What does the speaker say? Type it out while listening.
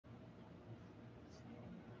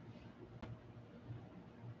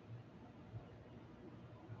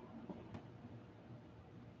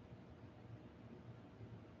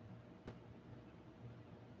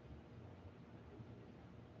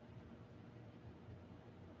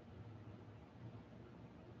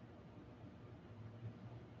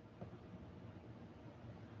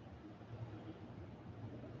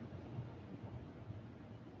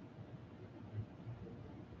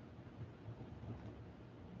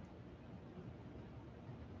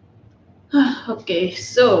Okay,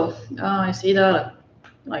 so I see that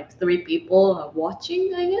like 3 people are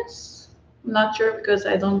watching, I guess. I'm not sure because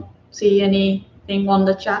I don't see anything on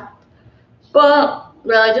the chat. But,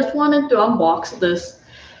 well, I just wanted to unbox this.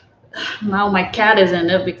 Now my cat is in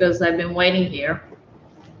it because I've been waiting here.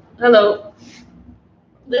 Hello.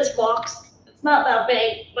 This box, it's not that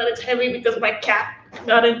big, but it's heavy because my cat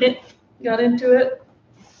got in it, got into it.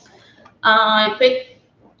 I picked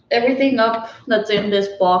everything up that's in this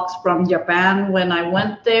box from Japan when I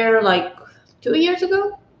went there like 2 years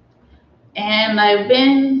ago. And I've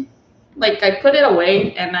been like I put it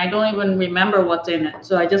away and I don't even remember what's in it.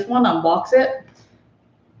 So I just want to unbox it.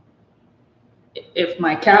 If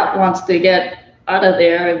my cat wants to get out of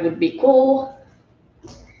there, it would be cool.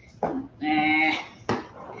 Eh.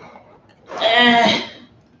 Eh.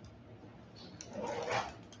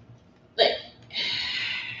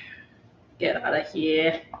 Get out of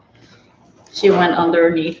here. She went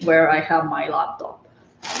underneath where I have my laptop.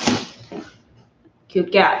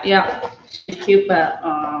 Cute cat, yeah. She's cute, but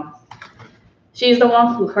she's the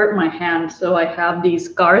one who hurt my hand, so I have these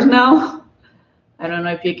scars now. I don't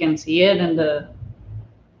know if you can see it in the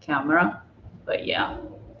camera, but yeah.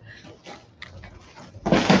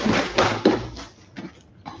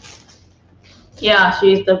 Yeah,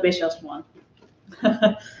 she's the vicious one.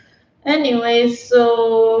 Anyways,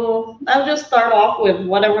 so I'll just start off with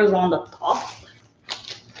whatever's on the top.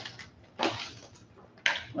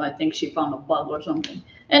 Well, I think she found a bug or something.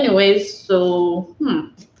 Anyways, so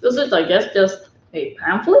this is, I guess, just a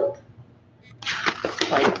pamphlet.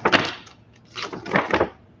 Like,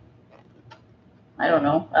 I don't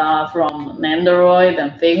know, from Nendoroid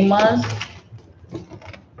and Figmas.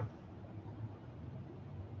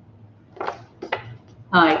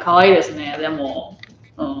 はい、可愛いですね。でも、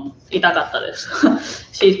痛かったです。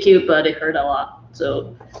She's cute, but it hurt a lot.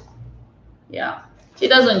 So, yeah. She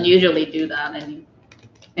doesn't usually do that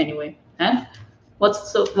anyway. Huh? What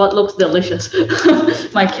looks delicious?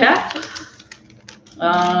 My cat?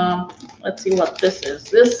 Let's see what this is.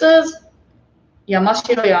 This is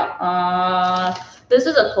Yamashiroya. This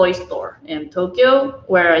is a toy store in Tokyo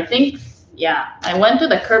where I think, yeah, I went to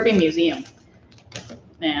the Kirby Museum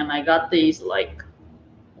and I got these like,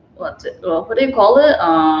 what do you call it?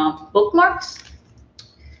 Bookmarks.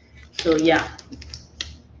 So yeah.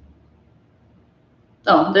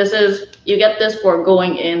 Oh, this is, you get this for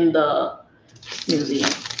going in the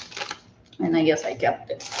museum. And I guess I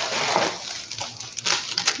kept it.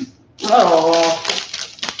 Oh.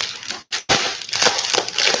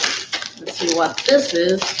 Let's see what this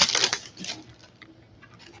is.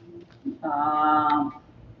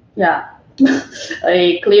 Yeah.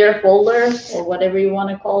 A clear folder or whatever you want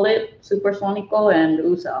to call it. Supersonico and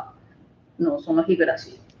USA. No, Sono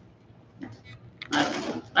Higurashi.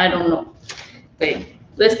 I don't know. Wait,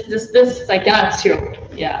 this I cannot show.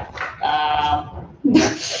 Yeah.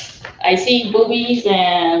 I see boobies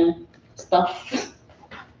and stuff.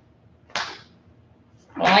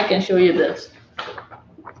 Well, I can show you this.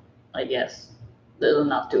 I guess this is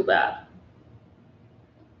not too bad.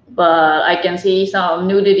 But I can see some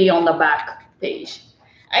nudity on the back page.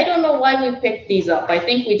 I don't know why we picked these up. I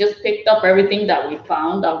think we just picked up everything that we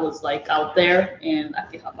found that was like out there in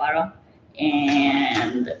Akihabara.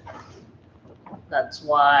 And that's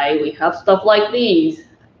why we have stuff like these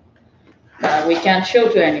that we can't show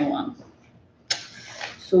to anyone.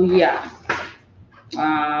 So yeah.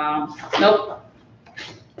 Nope.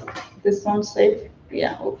 This one's safe.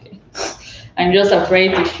 Yeah, okay. I'm just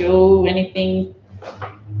afraid to show anything.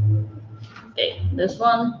 Okay, this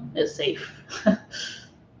one is safe.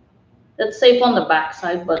 It's safe on the back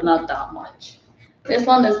side, but not that much. This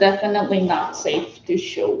one is definitely not safe to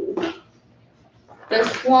show.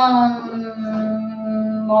 This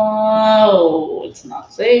one, no, it's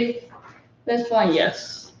not safe. This one,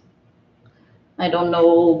 yes. I don't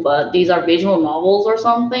know, but these are visual novels or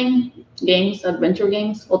something. Games, adventure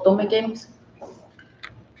games, otome games.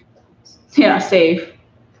 Yeah, safe.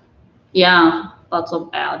 Yeah, lots of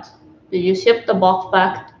ads. Did you ship the box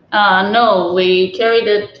back? No, we carried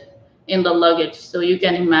it in the luggage. So you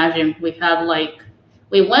can imagine we had like,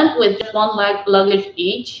 we went with just one luggage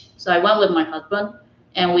each. So I went with my husband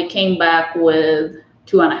and we came back with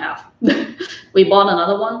 2.5. We bought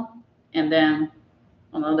another one and then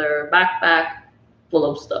another backpack full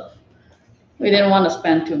of stuff. We didn't want to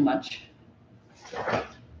spend too much.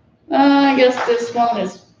 I guess this one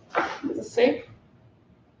is it safe?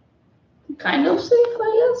 Kind of safe,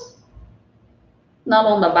 I guess. Not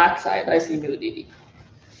on the back side, I see nudity.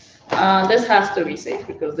 This has to be safe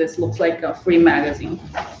because this looks like a free magazine.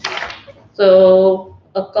 So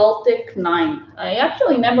Occultic 9. I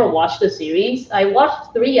actually never watched the series. I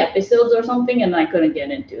watched 3 episodes or something and I couldn't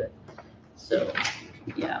get into it. So,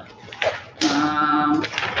 yeah.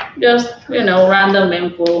 Just, random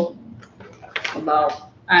info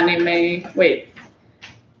about anime. Wait.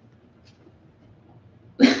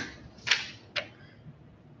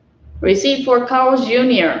 Receipt for Carl's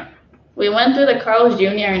Jr. We went to the Carl's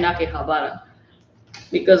Jr. in Akihabara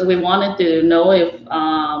because we wanted to know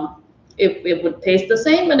if it would taste the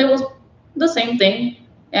same, and it was the same thing.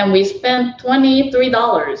 And we spent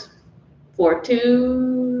 $23 for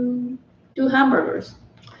two hamburgers,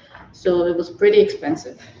 so it was pretty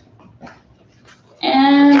expensive.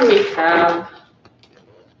 And we have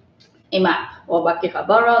a map of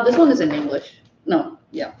Akihabara. This one is in English. No,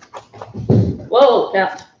 yeah. Whoa,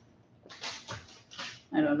 cat.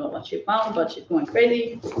 I don't know what she found, but she's going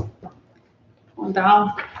crazy. On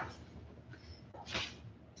down.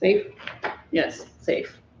 Safe? Yes,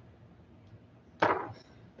 safe.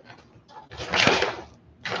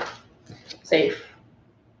 Safe.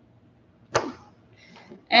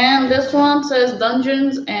 And this one says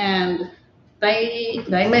Dungeons and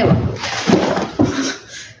Daimyo.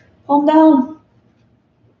 Calm down.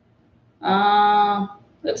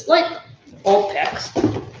 It's like all text.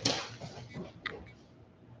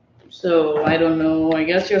 So I don't know, I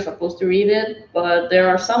guess you're supposed to read it, but there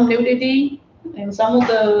are some nudity in some of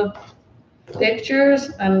the pictures,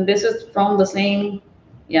 and this is from the same,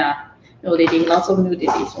 yeah, nudity, lots of nudity,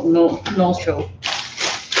 so no show.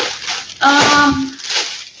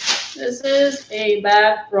 This is a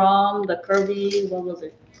bag from the Kirby, what was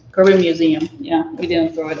it? Kirby Museum. Yeah, we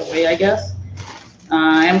didn't throw it away, I guess.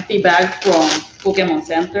 Empty bag from Pokemon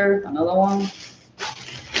Center, another one.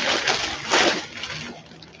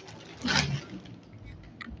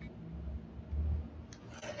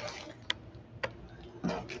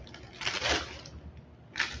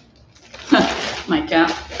 My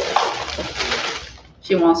cat.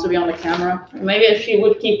 She wants to be on the camera. Maybe if she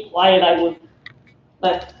would keep quiet, I would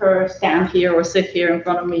let her stand here or sit here in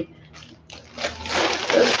front of me.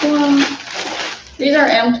 This one, these are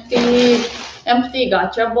empty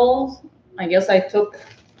gacha balls. I guess I took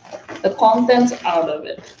the contents out of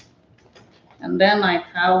it. And then I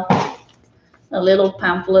have a little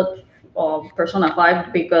pamphlet of Persona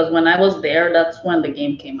 5 because when I was there, that's when the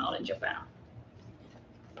game came out in Japan.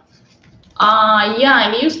 Yeah,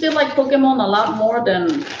 I used to like Pokemon a lot more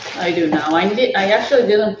than I do now. I actually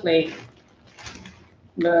didn't play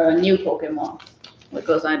the new Pokemon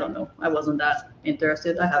because I don't know, I wasn't that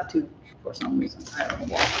interested. I have 2 for some reason. I don't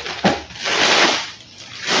know why.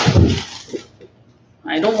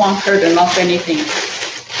 I don't want her to knock anything.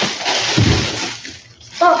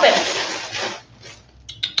 Stop it!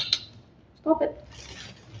 Stop it.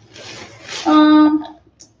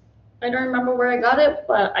 I don't remember where I got it,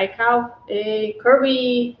 but I have a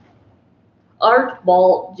Kirby art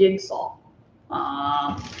ball jigsaw.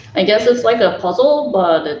 I guess it's like a puzzle,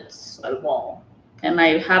 but it's a ball, and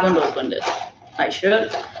I haven't opened it. I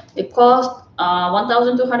should. It cost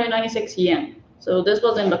 1,296 yen. So this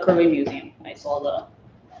was in the Kirby Museum. I saw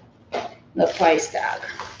the price tag.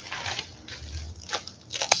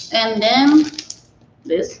 And then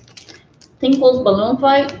this Tinkle's Balloon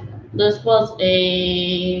Fight. This was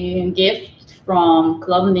a gift from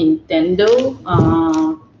Club Nintendo.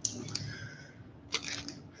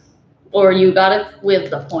 Or you got it with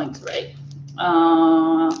the points, right?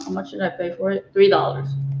 How much did I pay for it? $3.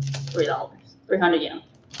 $3. 300 yen.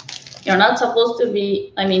 You're not supposed to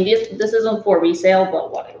be, I mean, this isn't for resale, but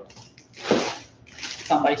whatever.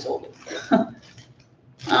 Somebody sold it.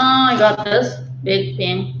 I got this big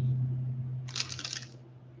pin.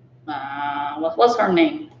 What's her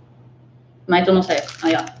name? Naito no Sae.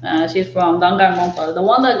 Yeah. She's from Danganronpa, the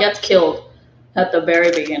one that gets killed at the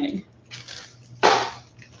very beginning.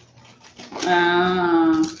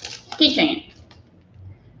 Keychain.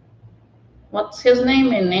 What's his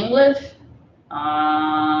name in English?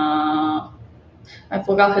 I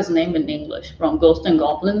forgot his name in English. From Ghosts and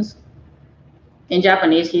Goblins. In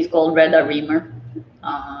Japanese, he's called Reda Reamer.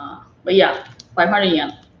 But yeah, 500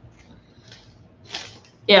 yen.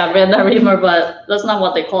 Yeah, Reda Reamer, but that's not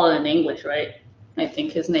what they call it in English, right? I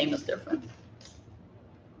think his name is different.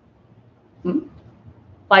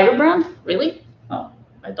 Firebrand? Really? Oh,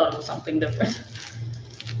 I thought it was something different.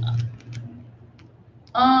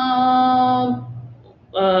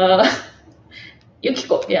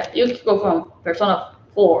 Yukiko, yeah, Yukiko from Persona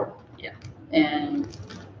 4, yeah, and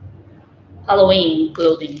Halloween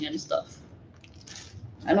clothing and stuff.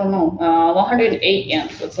 I don't know, 108 yen,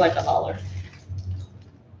 so it's like $1.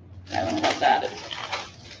 I don't know what that is.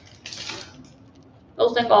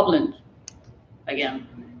 Ghosts and Goblins. again.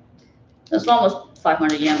 This one was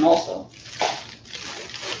 500 yen also.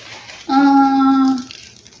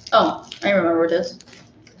 Oh, I remember this.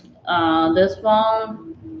 This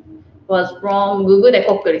one was from Gugu de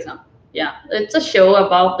Kokuri-san. Yeah, it's a show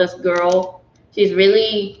about this girl. She's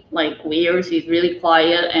really like weird. She's really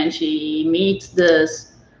quiet, and she meets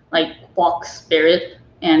this like fox spirit,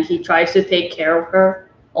 and he tries to take care of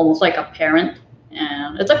her, almost like a parent.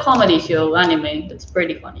 And it's a comedy show, anime. It's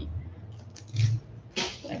pretty funny.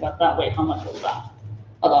 I got that. Wait, how much was that?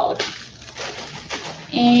 $1.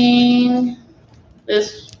 And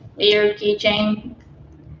this weird keychain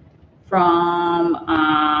from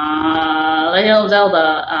Legend of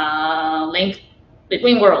Zelda, Link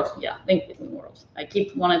Between Worlds. Yeah, Link Between Worlds. I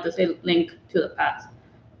keep wanting to say Link to the Past,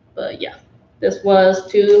 but yeah, this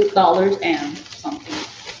was $2 and something.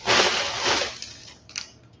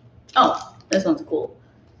 Oh, this one's cool.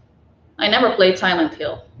 I never played Silent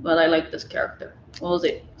Hill, but I like this character. What was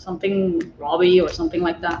it? Something Robbie or something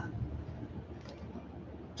like that.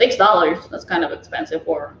 $6. That's kind of expensive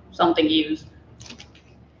for something used.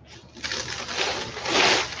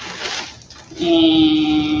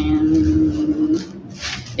 And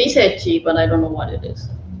they said cheap, but I don't know what it is.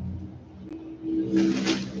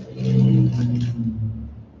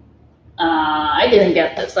 I didn't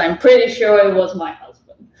get this. I'm pretty sure it was my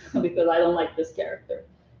husband because I don't like this character.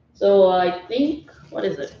 So I think, what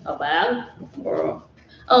is it? A bag? Or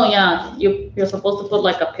oh yeah, you're supposed to put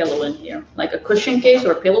like a pillow in here, like a cushion case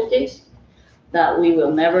or pillowcase that we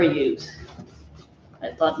will never use.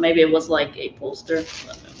 I thought maybe it was like a poster.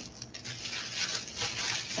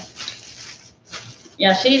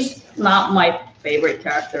 Yeah, she's not my favorite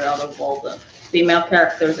character out of all the female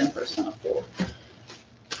characters in Persona 4.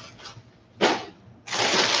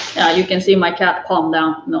 Yeah, you can see my cat calm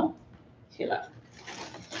down. No, she left.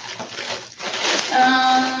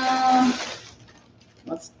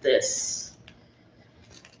 What's this?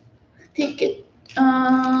 Ticket.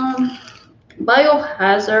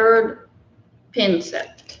 Biohazard pin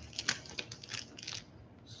set.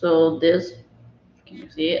 So this, can you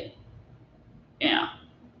see it? Yeah,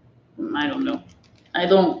 I don't know. I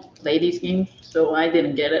don't play these games, so I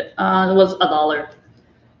didn't get it. It was $1.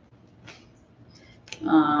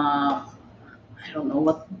 I don't know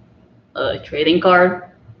what trading card.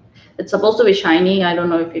 It's supposed to be shiny. I don't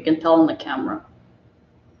know if you can tell on the camera.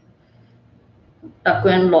 Luck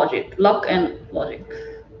and Logic.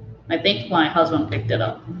 I think my husband picked it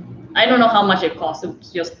up. I don't know how much it cost. It's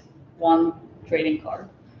just one trading card.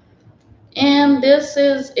 And this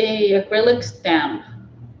is a acrylic stamp,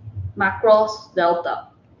 Macross Delta.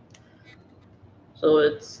 So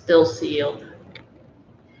it's still sealed.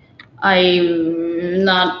 I'm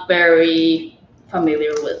not very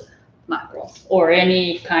familiar with Macross or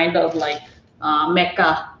any kind of like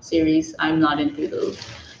mecha series. I'm not into those.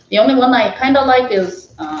 The only one I kind of like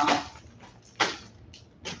is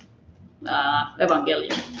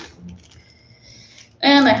Evangelion.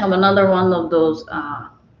 And I have another one of those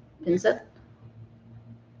pin set.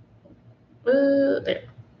 There,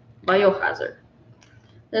 Biohazard.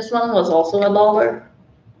 This one was also $1.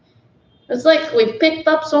 It's like we picked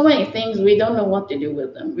up so many things, we don't know what to do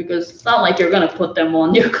with them because it's not like you're gonna put them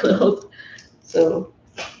on your clothes. So,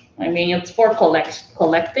 I mean, it's for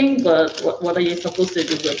collecting, but what are you supposed to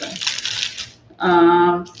do with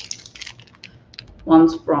them?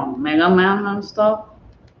 One's from Mega Man and stuff.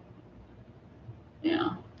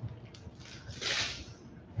 Yeah.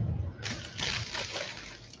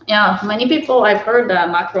 Yeah, many people, I've heard that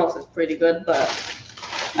Macross is pretty good, but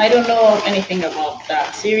I don't know anything about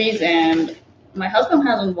that series, and my husband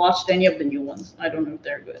hasn't watched any of the new ones. I don't know if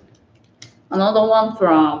they're good. Another one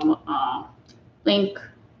from Link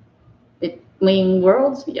Between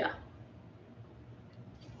Worlds, yeah.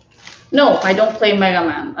 No, I don't play Mega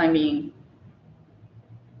Man. I mean,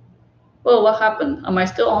 whoa, what happened? Am I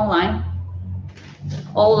still online?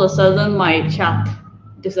 All of a sudden, my chat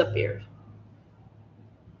disappeared.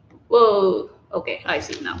 Whoa, okay, I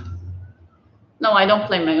see now. No, I don't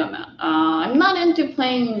play Mega Man. I'm not into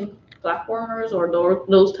playing platformers or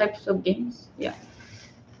those types of games. Yeah.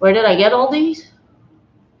 Where did I get all these?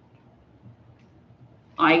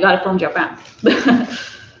 I got it from Japan.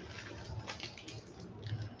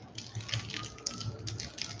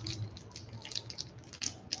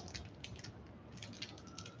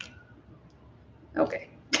 Okay.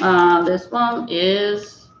 This one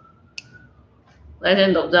is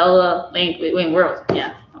Legend of Zelda Link Between Worlds.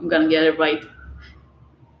 Yeah, I'm gonna get it right.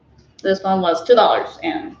 This one was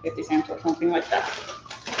 $2.50 or something like that.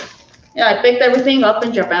 Yeah, I picked everything up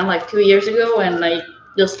in Japan like 2 years ago, and I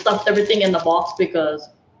just stuffed everything in the box because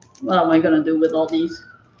what am I gonna do with all these?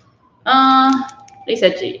 They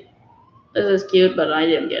said, gee, this is cute, but I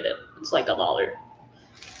didn't get it. It's like $1.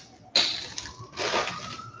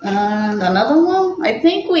 And another one, I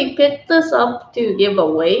think we picked this up to give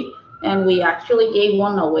away, and we actually gave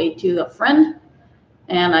one away to a friend,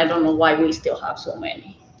 and I don't know why we still have so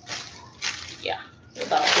many. Yeah, so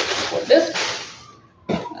that's it for this.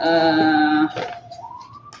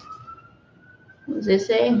 What does it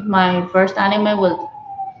say? My first anime was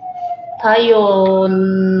Tayo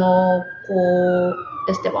no Ko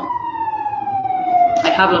Esteban. I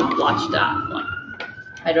haven't watched that one.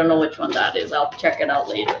 I don't know which one that is. I'll check it out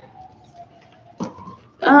later.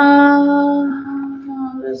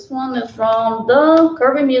 This one is from the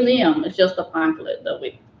Kirby Museum. It's just a pamphlet that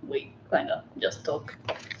we kind of just took.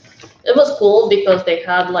 It was cool because they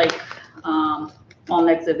had like on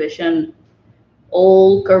exhibition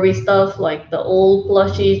old Kirby stuff, like the old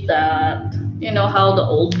plushies that, you know how the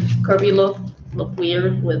old Kirby look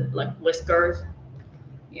weird with like whiskers.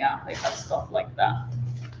 Yeah, they had stuff like that.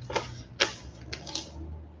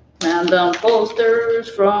 And posters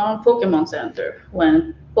from Pokemon Center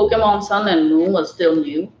when Pokemon Sun and Moon was still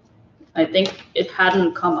new. I think it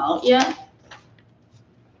hadn't come out yet.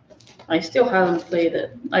 I still haven't played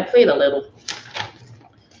it. I played a little.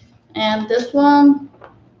 And this one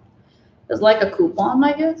is like a coupon,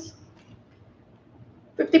 I guess.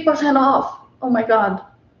 50% off. Oh my god.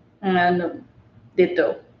 And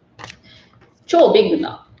Ditto. 超ビッグ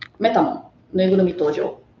なメタモンぬいぐるみ登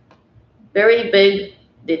場. Very big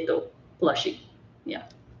Ditto plushie. Yeah.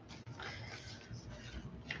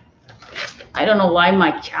 I don't know why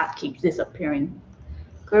my chat keeps disappearing.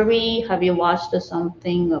 Kirby, have you watched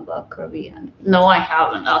something about Kirby? No, I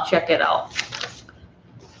haven't. I'll check it out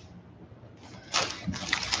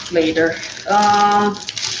later.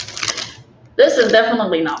 This is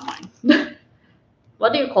definitely not mine.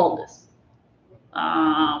 What do you call this?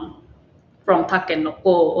 From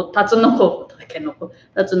Tatsunoko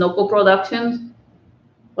Productions.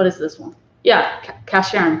 What is this one? Yeah,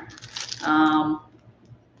 Cashion.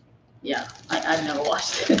 Yeah, I've never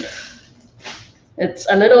watched it. It's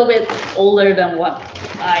a little bit older than what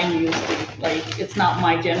I'm used to. Like, it's not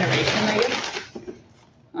my generation, I guess.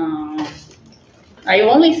 I've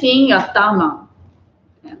only seen Yatama,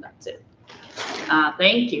 and that's it.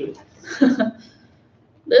 Thank you.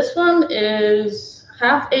 This one is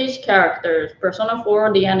half-age characters, Persona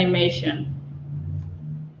 4, the animation.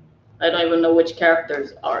 I don't even know which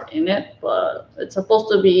characters are in it, but it's supposed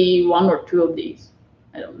to be 1 or 2 of these.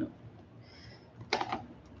 I don't know.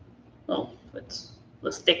 Oh, it's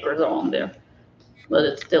the stickers are on there, but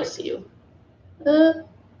it's still sealed. There.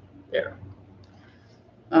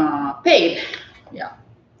 Paid. Yeah.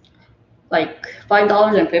 Like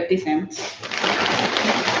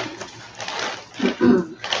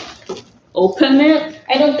 $5.50. Open it.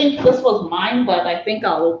 I don't think this was mine, but I think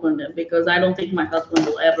I'll open it because I don't think my husband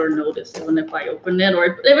will ever notice, even if I open it,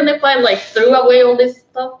 or even if I like threw away all these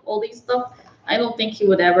stuff. I don't think he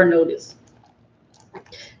would ever notice.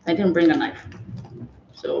 I didn't bring a knife.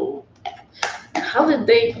 So, how did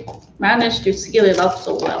they manage to seal it up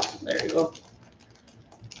so well? There you go.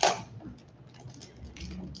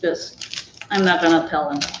 I'm not gonna tell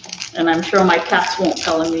him, and I'm sure my cats won't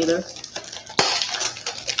tell him either.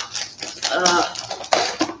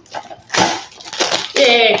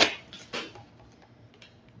 Yay!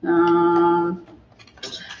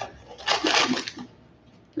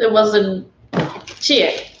 It was a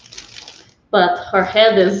chick, but her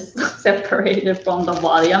head is separated from the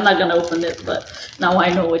body. I'm not gonna open it, but now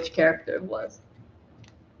I know which character it was.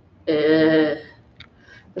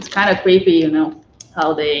 It's kind of creepy, you know,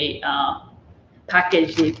 how they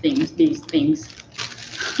package these things.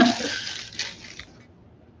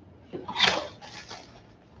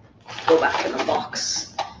 Go back in the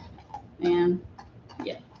box. And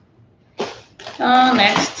yeah.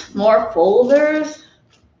 Next, more folders.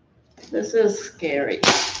 This is scary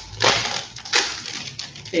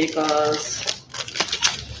because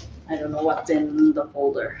I don't know what's in the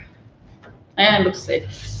folder. And let's see.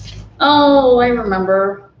 Oh, I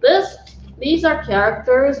remember this. These are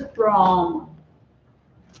characters from.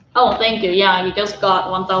 Oh, thank you. Yeah, we just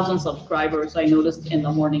got 1,000 subscribers. I noticed in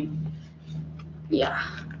the morning. Yeah,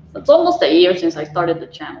 it's almost a year since I started the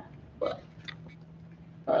channel, but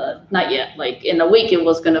not yet. Like in a week, it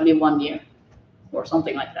was gonna be 1 year or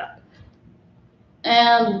something like that.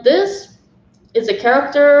 And this is a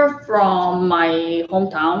character from my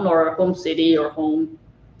hometown or home city or home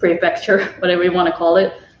prefecture, whatever you want to call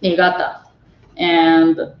it, Niigata.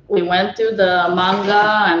 And we went to the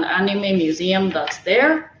manga and anime museum that's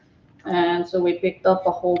there. And so we picked up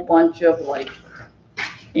a whole bunch of like,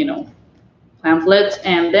 you know, pamphlets.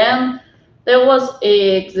 And then There was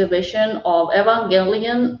a exhibition of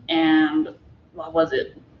Evangelion and what was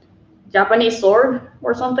it? Japanese sword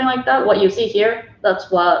or something like that. What you see here,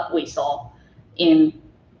 that's what we saw in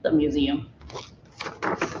the museum.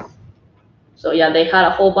 So yeah, they had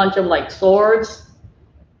a whole bunch of like swords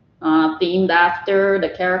themed after the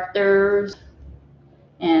characters,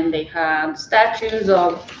 and they had statues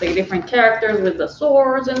of the different characters with the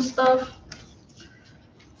swords and stuff.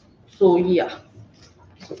 So yeah,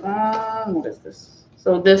 what is this?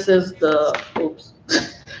 So this is the oops.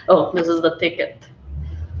 Oh, this is the ticket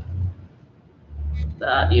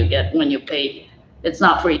that you get when you pay. It's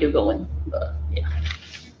not free to go in, but yeah.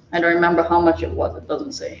 I don't remember how much it was. It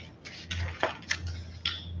doesn't say.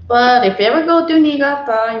 But if you ever go to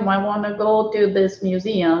Niigata, you might want to go to this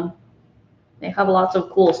museum. They have lots of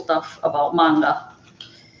cool stuff about manga.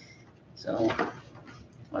 So,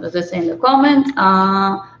 what does it say in the comment?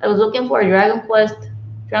 I was looking for a Dragon Quest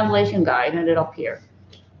translation guide, ended up here.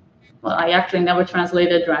 Well, I actually never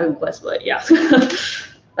translated Dragon Quest, but yeah.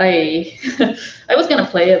 I I was gonna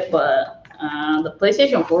play it, but the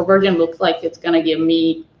PlayStation 4 version looks like it's gonna give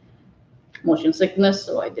me motion sickness,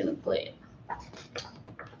 so I didn't play it.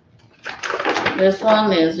 This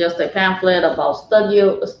one is just a pamphlet about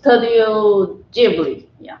Studio Ghibli.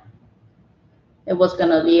 Yeah, it was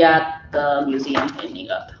gonna be at the museum in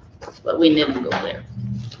Niigata, but we didn't go there.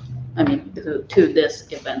 I mean, to this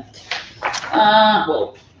event.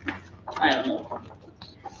 Well, I don't know.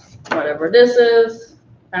 Whatever this is,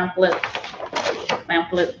 pamphlet.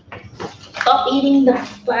 Stop eating the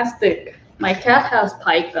plastic. My cat has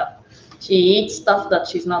pica. She eats stuff that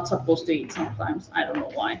she's not supposed to eat sometimes. I don't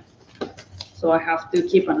know why. So I have to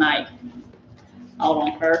keep an eye out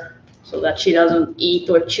on her so that she doesn't eat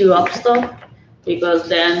or chew up stuff, because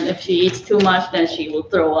then if she eats too much, then she will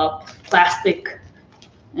throw up plastic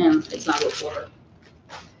and it's not good for her.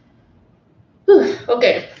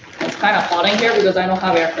 Okay, it's kind of hot in here because I don't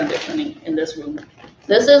have air conditioning in this room.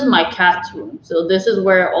 This is my cat's room. So this is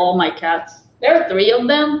where all my cats, there are 3 of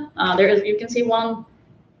them. You can see one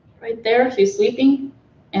right there, she's sleeping.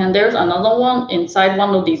 And there's another one inside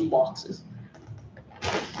one of these boxes.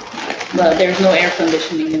 But there's no air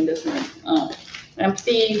conditioning in this room.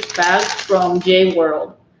 Empty bags from J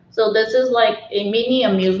World. So this is like a mini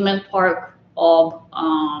amusement park of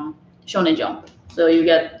Shonen Jump. So you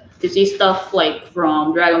get to see stuff like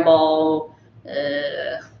from Dragon Ball.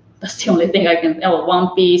 That's the only thing I can. Oh,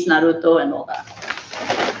 One Piece, Naruto, and all that.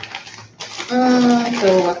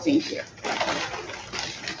 So what's in here?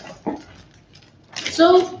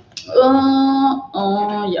 So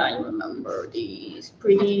yeah, I remember these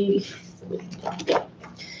pretty.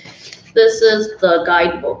 This is the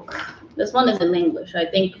guidebook. This one is in English. I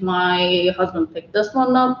think my husband picked this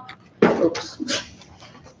one up. Oops.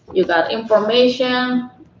 You got information.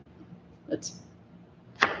 It's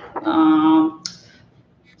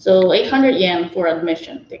so 800 yen for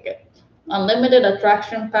admission ticket. Unlimited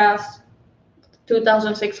attraction pass,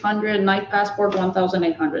 2,600. Night passport,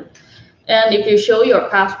 1,800. And if you show your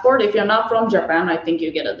passport, if you're not from Japan, I think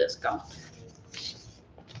you get a discount.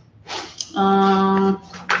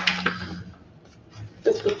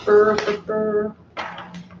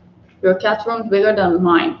 Your cat's room is bigger than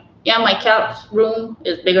mine. Yeah, my cat's room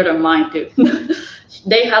is bigger than mine too.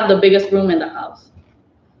 They have the biggest room in the house.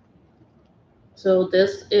 So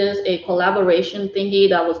this is a collaboration thingy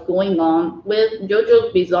that was going on with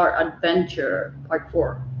JoJo's Bizarre Adventure Part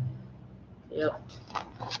 4. Yep.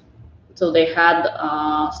 So they had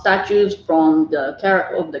statues from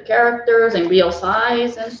the characters in real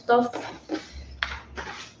size and stuff.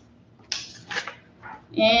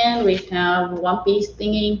 And we have One Piece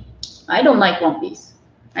thingy. I don't like One Piece.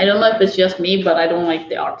 I don't know if it's just me, but I don't like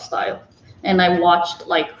the art style. And I watched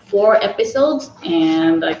like 4 episodes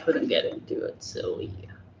and I couldn't get into it. So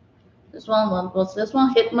yeah. This one, what was this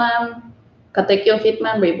one? Hitman, Katekyo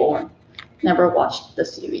Hitman Reborn. Never watched the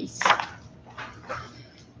series.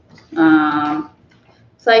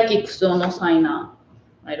 Psychic Sono Saina.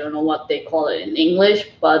 I don't know what they call it in English,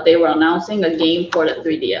 but they were announcing a game for the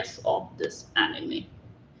 3DS of this anime.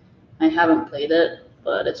 I haven't played it,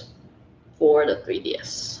 but it's for the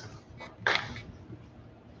 3DS.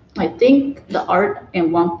 I think the art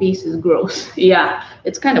in One Piece is gross. Yeah,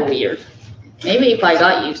 it's kind of weird. Maybe if I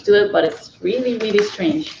got used to it, but it's really, really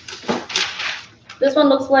strange. This one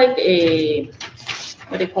looks like a,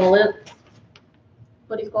 what do you call it?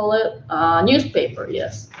 Newspaper,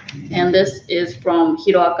 yes. And this is from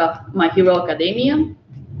My Hero Academia.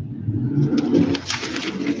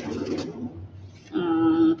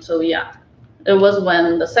 So yeah, it was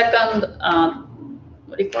when the second,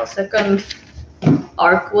 second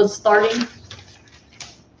arc was starting.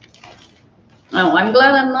 Oh, I'm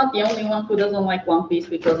glad I'm not the only one who doesn't like One Piece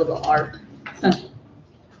because of the art.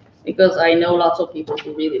 Because I know lots of people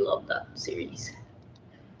who really love that series.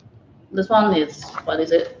 This one is, what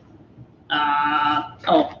is it?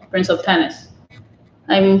 Oh, Prince of Tennis.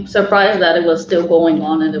 I'm surprised that it was still going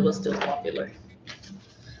on and it was still popular.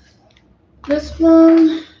 This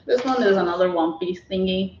one is another One Piece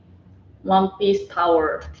thingy. One Piece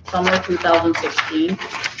Power, summer 2016.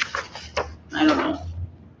 I don't know.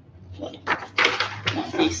 What?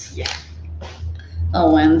 One Piece, yeah.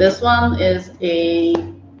 Oh, and this one is a,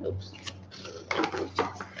 oops.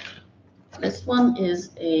 This one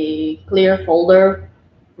is a clear folder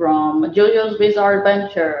from JoJo's Bizarre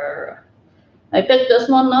Adventure. I picked this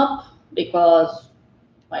one up because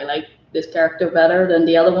I like this character better than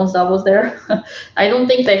the other ones that was there. I don't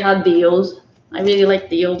think they had Dio's. I really like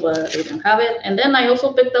Dio, but they didn't have it. And then I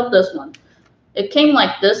also picked up this one. It came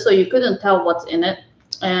like this, so you couldn't tell what's in it.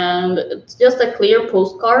 And it's just a clear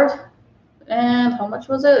postcard. And how much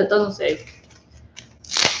was it? It doesn't say.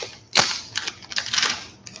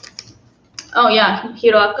 Oh yeah,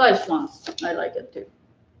 Hiroaka is one. I like it too.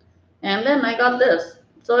 And then I got this.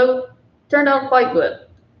 So it turned out quite good.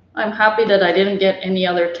 I'm happy that I didn't get any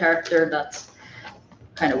other character that's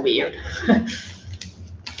kind of weird.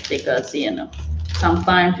 Because, you know,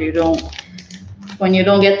 sometimes you don't, when you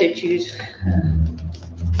don't get to choose.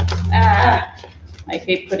 I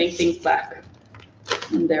hate putting things back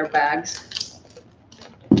in their bags.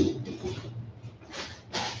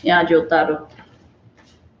 Yeah, Jotaro.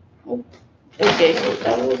 Oh, okay, so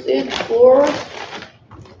that was it for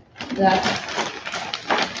that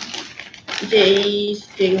J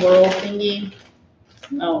World thingy.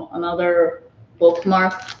 Oh, another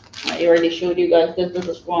bookmark. I already showed you guys this. This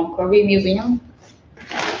is from Kirby Museum.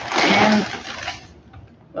 And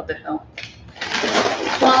what the hell?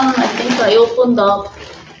 This one I think I opened up.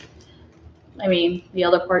 I mean, the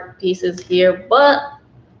other part piece is here, but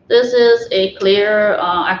this is a clear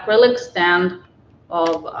acrylic stand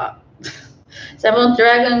of Seventh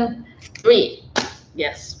Dragon 3.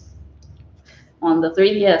 Yes. On the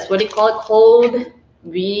 3DS. What do you call it? Code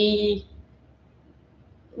VFD.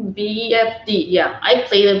 Yeah, I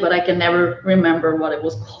played it, but I can never remember what it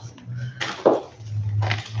was called.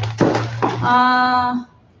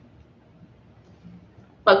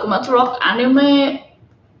 Bakumatsu Rock anime,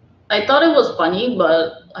 I thought it was funny,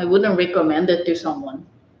 but I wouldn't recommend it to someone.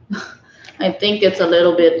 I think it's a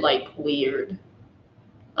little bit like weird.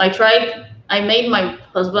 I made my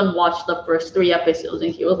husband watch the first 3 episodes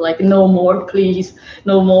and he was like, no more, please,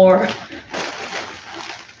 no more.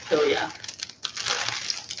 So yeah.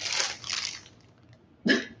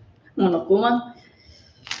 Monokuma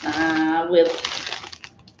with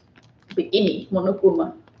bikini,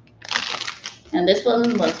 Monokuma. And this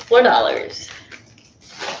one was $4.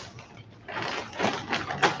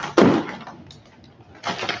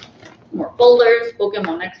 More folders,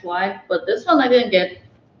 Pokemon XY, but this one I didn't get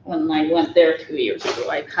when I went there 2 years ago.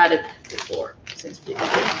 I've had it before, since before.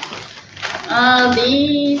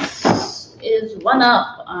 These is One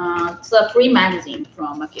Up. It's a free magazine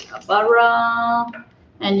from Akihabara,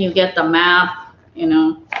 and you get the map, you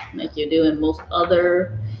know, like you do in most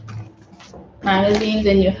other magazines,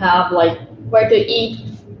 and you have like where to eat,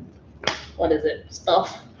 what is it,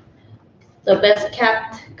 stuff, the best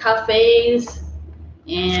kept cafes,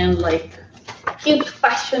 and like cute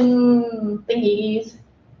fashion thingies.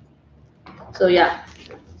 So yeah,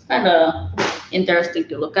 it's kind of interesting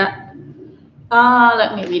to look at.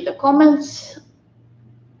 Let me read the comments.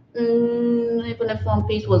 Even if One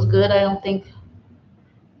Piece was good, I don't think.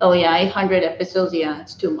 Oh yeah, 800 episodes. Yeah,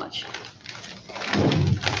 it's too much.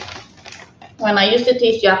 When I used to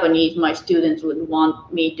teach Japanese, my students would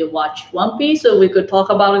want me to watch One Piece so we could talk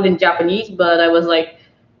about it in Japanese, but I was like,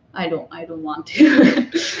 I don't want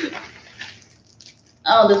to.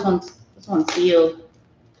 Oh, this one's sealed.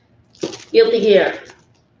 Guilty Gear.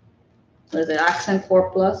 What is it? Accent Core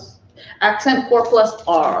Plus? Accent Core Plus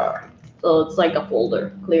R. So it's like a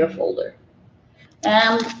folder, clear folder.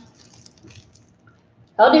 And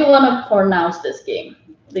how do you want to pronounce this game?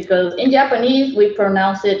 Because in Japanese, we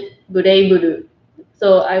pronounce it Burei Buru.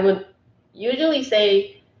 So I would usually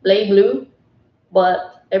say Blade Blue,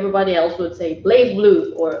 but everybody else would say Blaze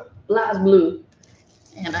Blue or Blast Blue.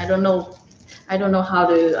 And I don't know how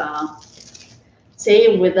to say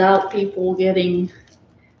it without people getting,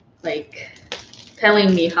 like,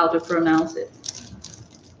 telling me how to pronounce it.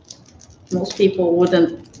 Most people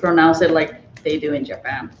wouldn't pronounce it like they do in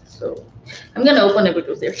Japan. So I'm gonna open it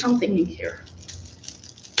because there's something in here.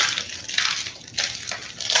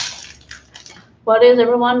 What is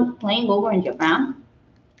everyone playing over in Japan?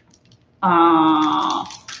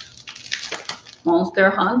 Monster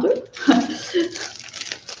Hunter.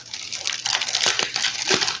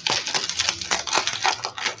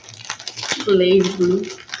 Blaze Blue.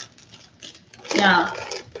 Yeah.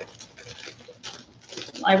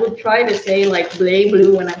 I would try to say like Blaze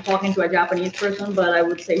Blue when I'm talking to a Japanese person, but I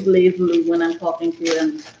would say Blaze Blue when I'm talking to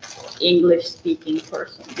an English speaking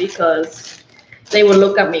person because they would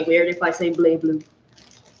look at me weird if I say Blaze Blue.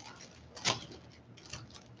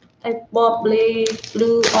 I bought Blaze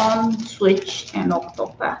Blue on Switch and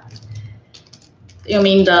Octopath. You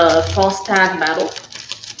mean the cross tag battle?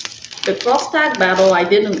 The cross tag battle I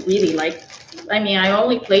didn't really like. I mean, I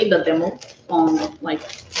only played the demo on like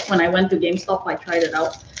when I went to GameStop. I tried it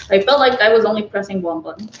out. I felt like I was only pressing one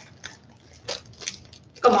button.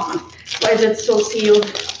 Come on, why is it so sealed?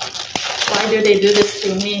 Why do they do this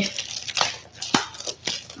to me?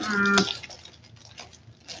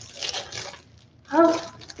 How?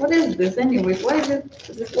 What is this anyway? Why is it?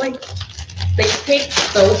 Is it like they take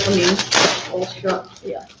the opening all shut?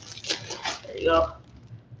 Yeah. There you go.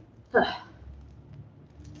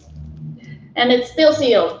 And it's still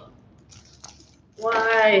sealed.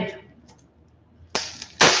 Why?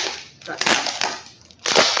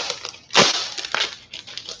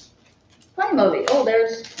 Finally. Oh,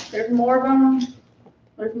 there's more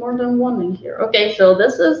than one in here. Okay, so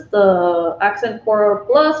this is the Accent Core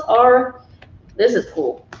Plus R. This is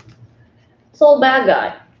cool. Soul Bad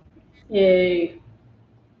Guy. Yay.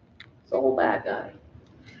 Soul Bad Guy.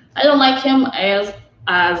 I don't like him as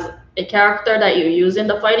a character that you use in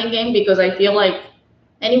the fighting game because I feel like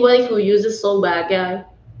anybody who uses Soul Bad Guy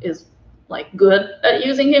is like good at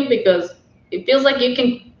using him because it feels like you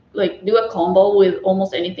can like do a combo with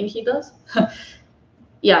almost anything he does.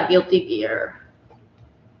 Yeah, Guilty Gear.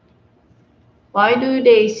 Why do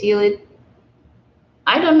they seal it?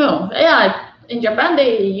 I don't know. Yeah, in Japan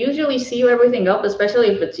they usually seal everything up, especially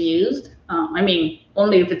if it's used. I mean,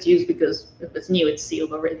 only if it's used because if it's new, it's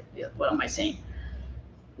sealed already. Yeah, what am I saying?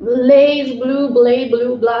 Blaze Blue, Blade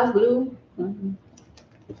Blue, Blast Blue.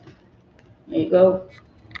 There you go.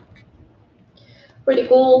 Pretty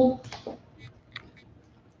cool.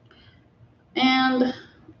 And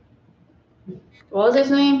what was his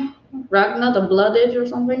name? Ragnar the Blood Edge or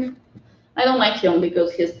something? I don't like him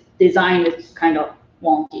because his design is kind of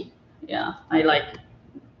wonky. Yeah, I like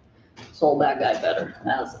Soul Bad Guy better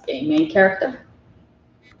as a main character.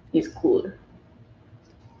 He's cooler.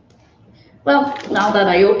 Well, now that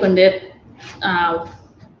I opened it, I'll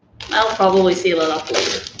probably seal it up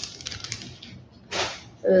later.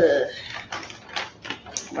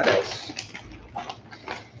 What else?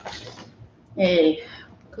 A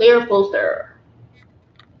clear poster.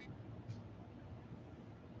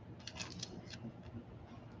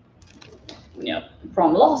 Yep,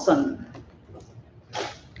 from Lawson.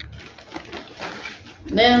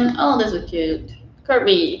 Then, oh, this is cute.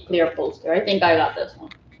 Kirby clear poster. I think I got this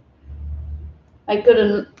one. I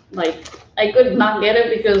could not get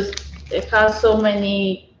it because it has so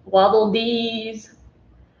many Waddle Dees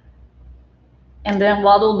and then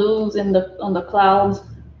Waddle Doos on the clouds.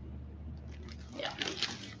 Yeah.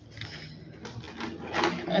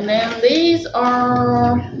 And then these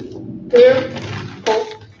are clear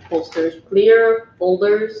posters, clear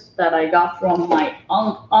folders that I got from my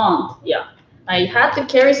aunt. Yeah. I had to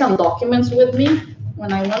carry some documents with me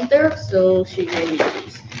when I went there, so she gave me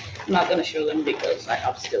these. I'm not gonna show them because I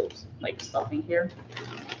have still like stuff in here.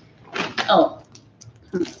 Oh,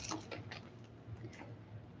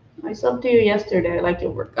 I subbed to you yesterday. I like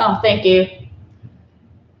your work. Oh, thank you.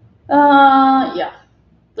 Yeah,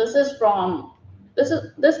 this is from this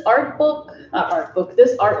art book.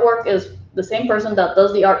 This artwork is the same person that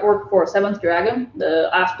does the artwork for Seventh Dragon,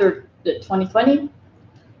 after the 2020.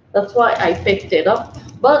 That's why I picked it up.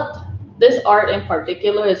 But this art in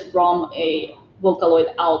particular is from a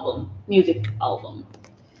Vocaloid album, music album.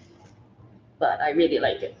 But I really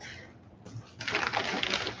like it.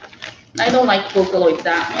 I don't like Vocaloid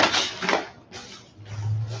that much.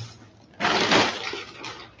 I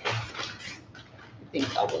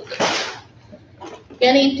think that was it.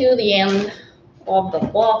 Getting to the end of the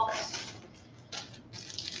box.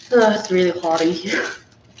 It's really hot in here.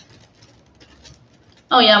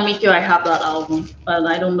 Oh yeah, me too. I have that album, but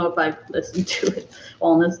I don't know if I've listened to it,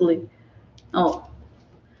 honestly. Oh,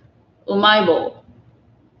 Umaibo.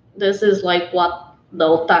 This is like what the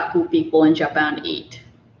otaku people in Japan eat.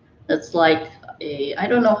 It's like I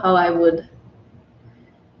don't know how I would.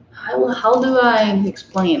 How do I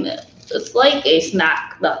explain it? It's like a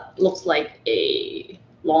snack that looks like a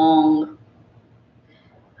long.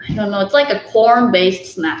 I don't know. It's like a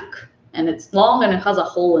corn-based snack, and it's long and it has a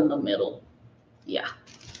hole in the middle. Yeah.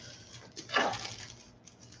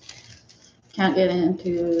 Can't get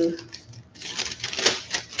into.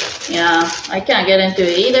 Yeah, I can't get into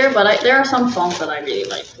it either. But there are some songs that I really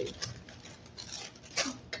like too.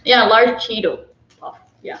 Yeah, large Cheeto puff.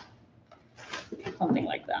 Yeah, something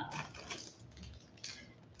like that.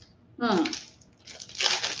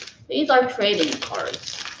 These are trading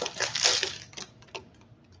cards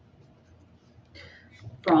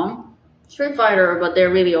from Street Fighter, but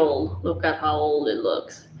they're really old. Look at how old it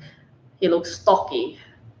looks. He looks stocky.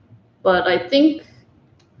 But I think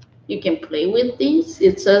you can play with these.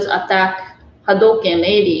 It says attack Hadouken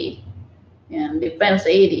 80 and defense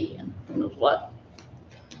 80 and who knows what.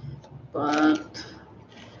 But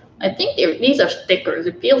I think these are stickers.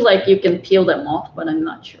 It feels like you can peel them off, but I'm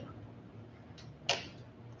not sure.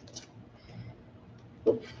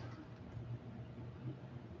 Oops.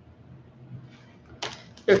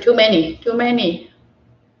 There are too many.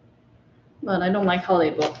 But I don't like how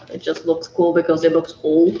they look. It just looks cool because it looks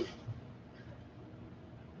old.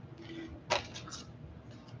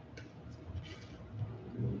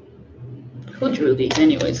 Who drew these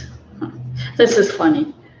anyways? Huh. This is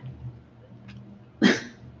funny.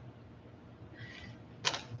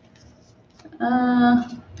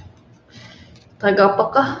 Tiger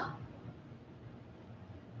Apaka?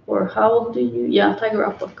 Or how do you, yeah, Tiger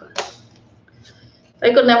Apaka.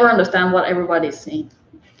 I could never understand what everybody's saying.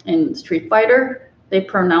 In Street Fighter, they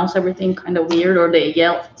pronounce everything kind of weird or they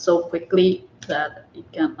yell so quickly that you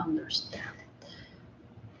can't understand.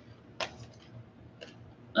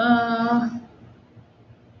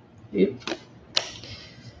 You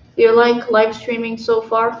like live streaming so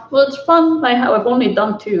far? Well, it's fun. I've only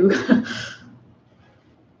done 2.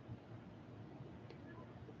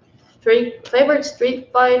 Favorite Street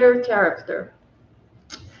Fighter character?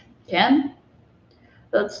 Ken?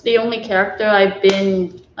 That's the only character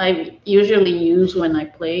I usually use when I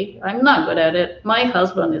play. I'm not good at it. My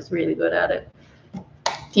husband is really good at it.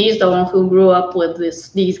 He's the one who grew up with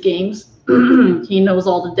these games. He knows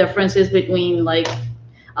all the differences between like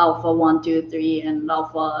Alpha 1, 2, 3 and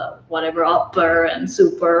Alpha whatever Upper and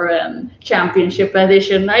Super and Championship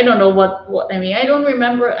Edition. I don't know what I mean. I don't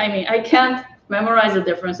remember. I mean, I can't memorize the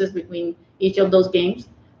differences between each of those games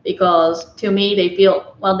because to me they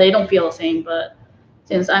don't feel the same, but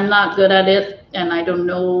since I'm not good at it and I don't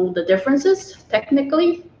know the differences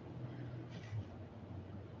technically,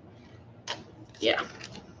 yeah.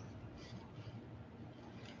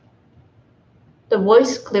 The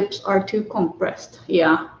voice clips are too compressed.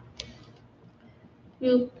 Yeah.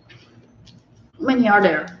 How many are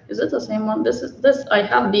there? Is it the same one? This. I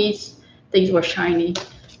have these. These were shiny,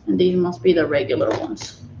 and these must be the regular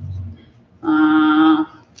ones. Are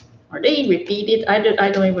they repeated? I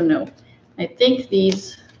don't even know. I think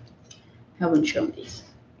these haven't shown these.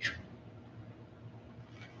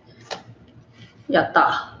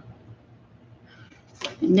 Yatta.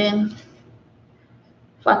 And then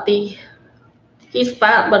Fatty. He's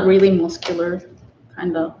fat but really muscular.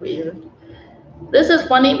 Kind of weird. This is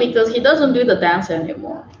funny because he doesn't do the dance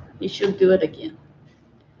anymore. He should do it again.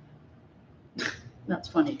 That's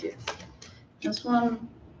funny too. This one,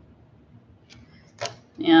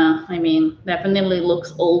 yeah, I mean, definitely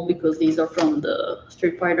looks old because these are from the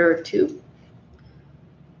Street Fighter 2.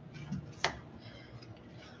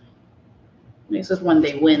 This is when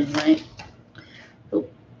they win, right? Oh,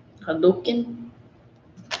 Hadouken.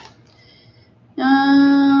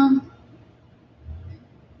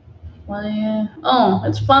 Oh,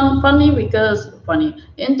 it's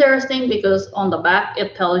interesting because on the back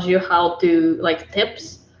it tells you how to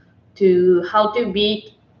tips to how to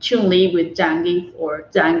beat Chun-Li with Zangief or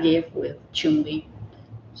Zangief with Chun-Li.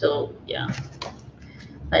 So yeah,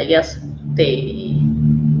 I guess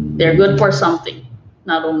they're good for something,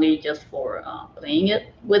 not only just for playing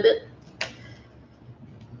it with it.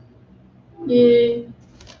 Yeah.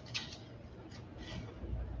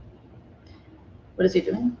 What is he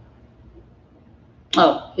doing?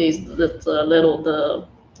 Oh, he's this little the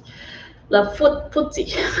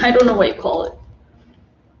footsie. I don't know what you call it.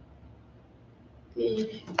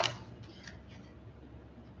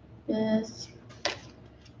 Yes.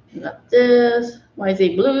 Got this. Why is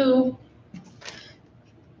he blue?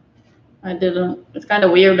 I didn't. It's kind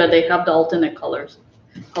of weird that they have the alternate color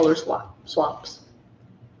swaps.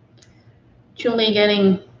 Chun-Li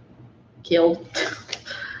getting killed.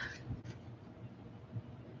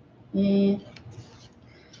 Yeah.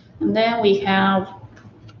 And then we have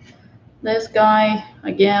this guy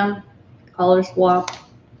again, color swap.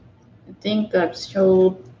 I think I've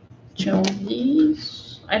shown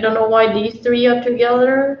these. I don't know why these 3 are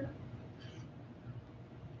together.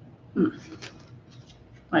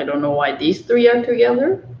 I don't know why these 3 are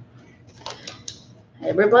together.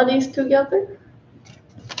 Everybody's together.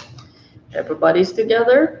 Everybody's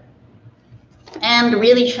together. And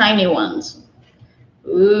really shiny ones.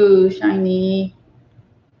 Ooh, shiny.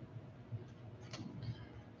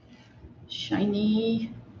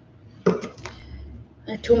 Shiny.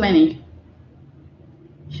 Too many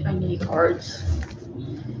shiny cards.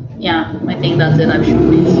 Yeah, I think that's it. I've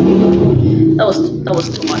shown these. That was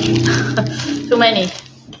too much. Too many.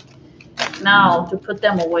 Now to put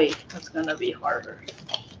them away, that's gonna be harder.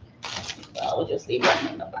 I'll just leave them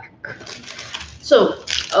in the back. So,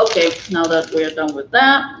 okay, now that we're done with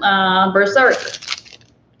that, Berserk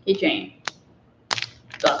keychain,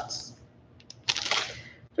 guts,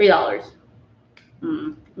 $3.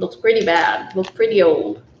 Looks pretty bad. Looks pretty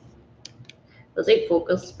old. Does it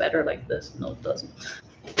focus better like this? No, it doesn't.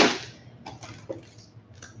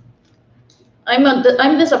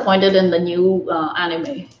 I'm disappointed in the new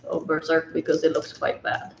anime of Berserk because it looks quite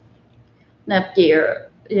bad. Nepgear,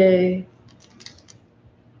 yay.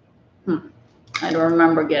 I don't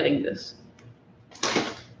remember getting this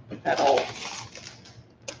at all.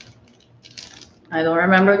 I don't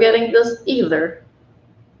remember getting this either.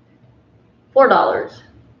 $4,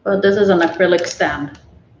 but this is an acrylic stand.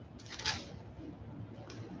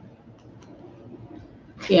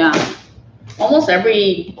 Yeah, almost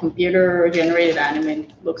every computer-generated anime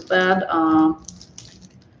looks bad,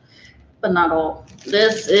 but not all.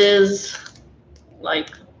 This is like,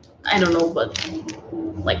 I don't know, but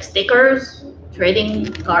like stickers,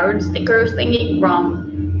 trading card stickers thingy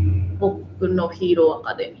from Boku no Hero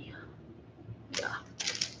Academia. Yeah.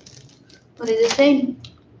 What is it saying?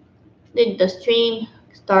 Did the stream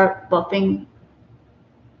start buffing?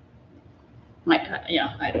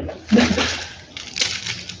 Yeah, I don't know.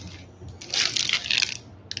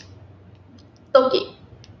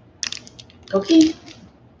 Toki?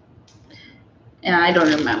 Yeah, I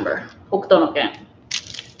don't remember. Hokuto no Ken.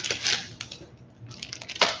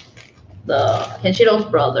 The Kenshiro's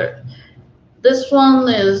brother. This one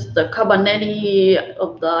is the Cabanetti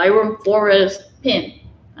of the Iron Forest pin.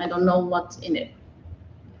 I don't know what's in it.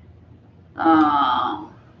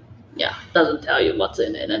 Yeah, doesn't tell you what's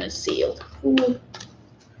in it, and it's sealed. Ooh.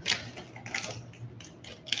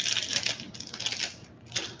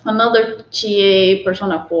 Another Chie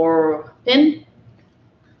Persona 4 pin.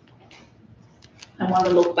 I want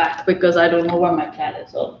to look back because I don't know where my cat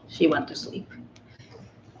is, so she went to sleep.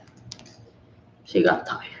 She got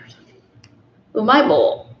tired. With my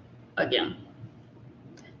bowl again.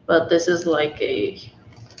 But this is like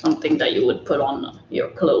something that you would put on your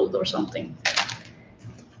clothes or something.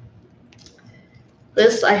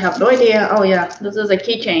 This, I have no idea. Oh yeah, this is a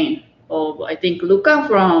keychain of, I think, Luca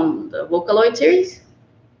from the Vocaloid series.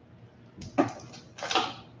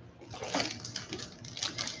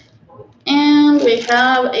 And we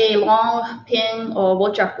have a long pin of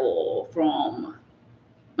Ochako from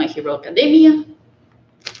My Hero Academia.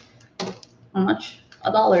 How much?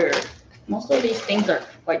 $1. Most of these things are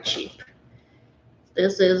quite cheap.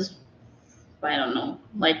 This is, I don't know,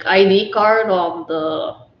 like ID card of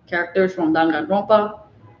the characters from Danganronpa.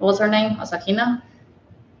 What was her name? Asakina?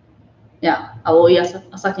 Yeah, Aoi,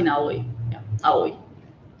 Asakina Aoi. Yeah, Aoi.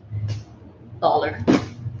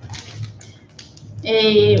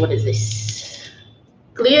 $1. What is this?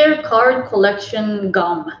 Clear card collection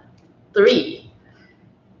gum, 3.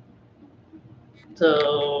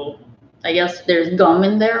 So I guess there's gum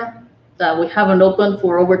in there that we haven't opened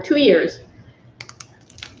for over 2 years.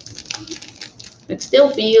 It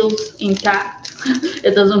still feels intact.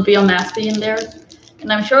 It doesn't feel nasty in there.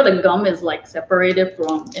 And I'm sure the gum is like separated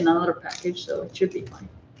from in another package, so it should be fine.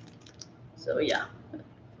 So yeah.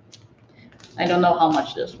 I don't know how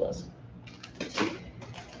much this was.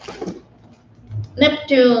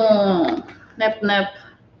 Neptune. Nep,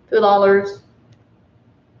 $2.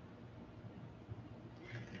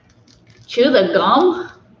 Chew the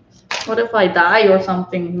gum? What if I die or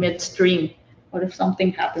something midstream? What if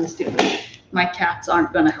something happens to me? My cats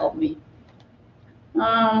aren't gonna help me.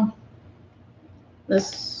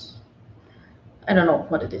 This, I don't know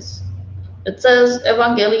what it is. It says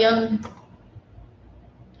Evangelion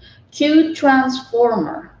Q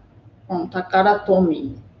Transformer from Takara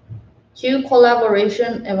Tomy. Q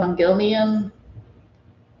collaboration Evangelion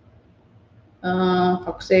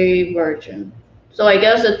Foxy version. So I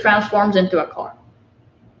guess it transforms into a car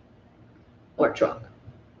or truck,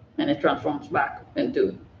 and it transforms back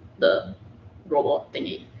into the robot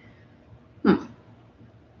thingy.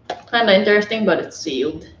 Kind of interesting, but it's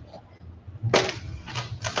sealed.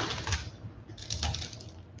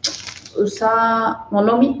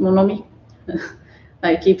 Monomi.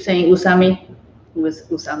 I keep saying Usami. Who is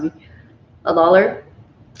Usami? $1.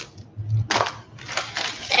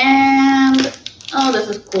 Oh, this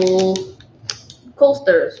is cool.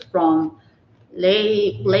 Coasters from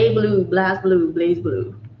Lay Blue, Blaze Blue, Blaze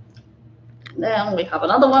Blue. Then we have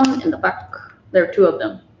another one in the back. There are two of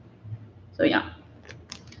them. So yeah.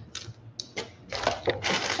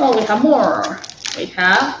 Oh, we have more. We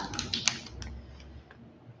have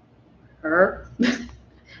her.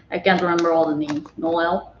 I can't remember all the names.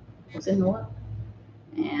 Noel. Was it Noel?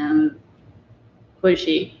 And who is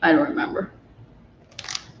she? I don't remember.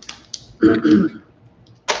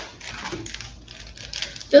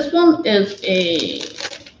 This one is a,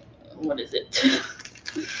 what is it?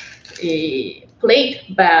 A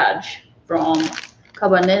plate badge from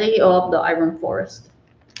Cabanelli of the Iron Forest.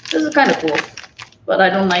 This is kind of cool, but I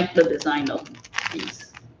don't like the design of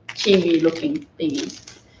these chibi looking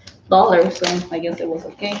thingies. $1, so I guess it was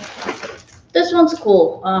okay. This one's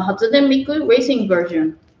cool. Hatsune Miku Racing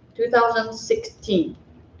version, 2016.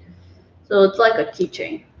 So it's like a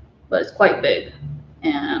keychain, but it's quite big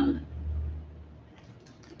and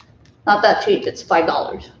not that cheap. It's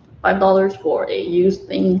 $5. $5 for a used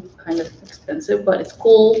thing, kind of expensive, but it's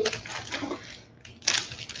cool.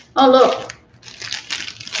 Oh look,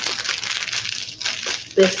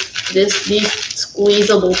 these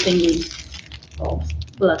squeezable thingies called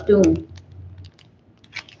Splatoon.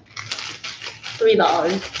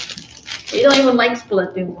 $3. We don't even like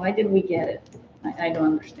Splatoon. Why did we get it? I don't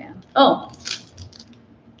understand. Oh,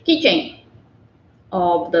 keychain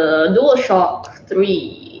of the DualShock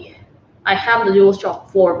 3. I have the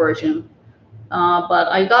DualShock 4 version, but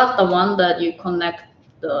I got the one that you connect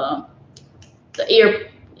the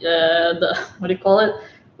ear, what do you call it?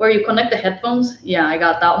 Where you connect the headphones. Yeah, I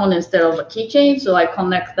got that one instead of a keychain, so I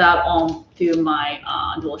connect that on to my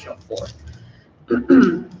DualShock 4.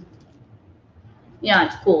 Yeah,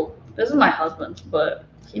 it's cool. This is my husband's, but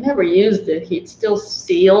he never used it. It's still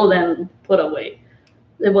sealed and put away.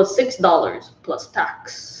 It was $6 plus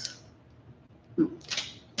tax.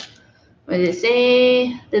 What did it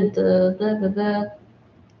say? The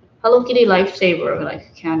Hello Kitty Lifesaver,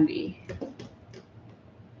 like candy.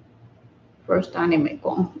 First anime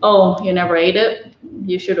con. Oh, you never ate it?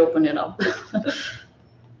 You should open it up.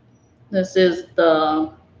 This is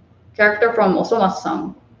the character from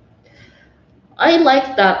Osama-san. I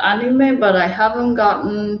like that anime, but I haven't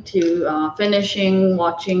gotten to finishing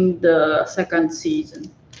watching the second season.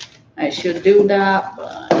 I should do that,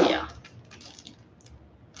 but yeah.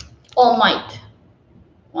 All Might,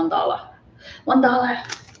 $1. $1.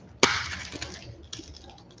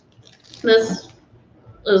 This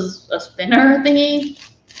is a spinner thingy.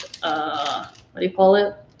 What do you call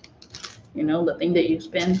it? You know, the thing that you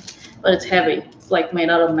spin, but it's heavy. It's like made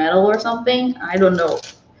out of metal or something. I don't know.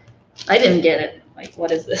 I didn't get it. Like, what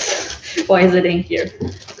is this? Why is it in here?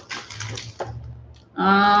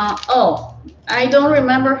 Oh, I don't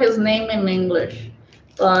remember his name in English,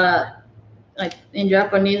 but like in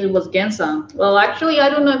Japanese it was Gensan. Well, actually, I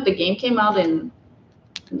don't know if the game came out in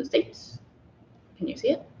the States. Can you see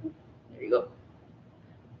it? There you go.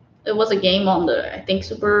 It was a game on the, I think,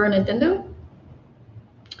 Super Nintendo.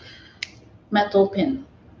 Metal pin.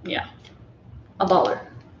 Yeah. $1.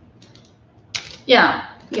 Yeah,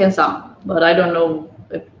 Gensan. But I don't know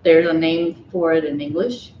if there's a name for it in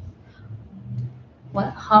English.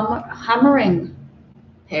 What? Hammering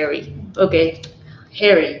Harry. Okay,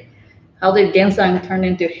 Harry. How did Gensan turn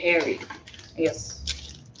into Harry? I guess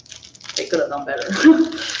they could have done better.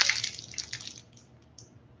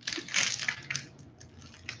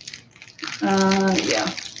 Yeah.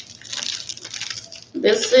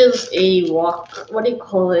 This is a rock. What do you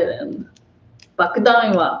call it?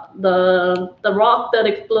 Bakudanwa, the rock that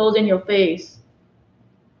explodes in your face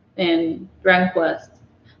in Dragon Quest,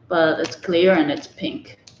 but it's clear and it's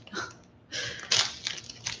pink.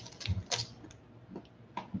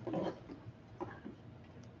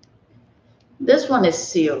 This one is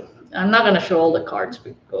sealed. I'm not gonna show all the cards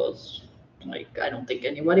because, like, I don't think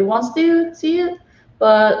anybody wants to see it.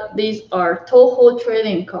 But these are Toho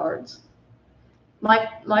trading cards. My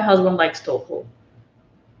husband likes Toho,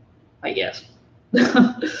 I guess.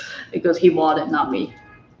 Because he bought it, not me.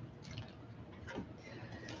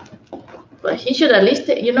 But he should at least,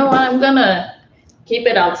 you know what, I'm gonna keep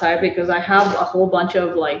it outside because I have a whole bunch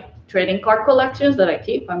of like trading card collections that I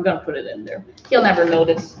keep. I'm gonna put it in there. He'll never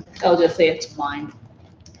notice. I'll just say it's mine.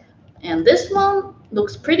 And this one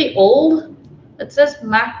looks pretty old. It says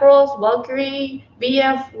Macros Valkyrie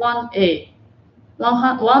VF1A.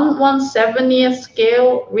 1/170th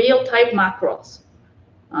scale real type macros.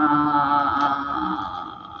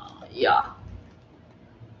 Yeah.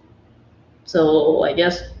 So I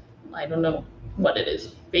guess, I don't know what it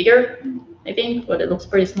is. Bigger, I think, but it looks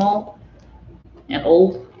pretty small and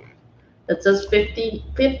old. It says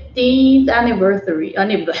 15th anniversary.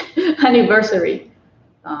 Anniversary.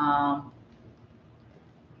 Um,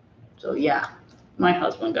 so yeah, my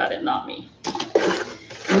husband got it, not me.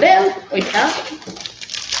 And then we have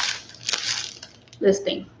this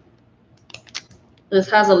thing. This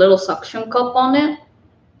has a little suction cup on it.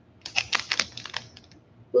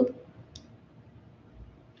 Oop.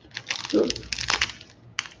 Oop.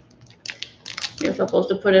 You're supposed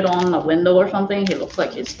to put it on a window or something. He looks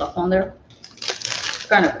like he's stuck on there. It's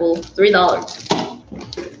kind of cool. $3.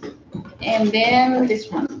 And then this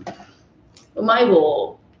one. My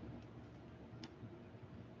bowl.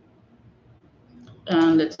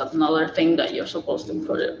 And it's another thing that you're supposed to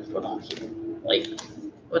put on here. Like,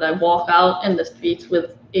 would I walk out in the streets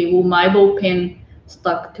with a Umaibo pin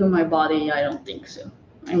stuck to my body? I don't think so.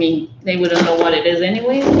 I mean, they wouldn't know what it is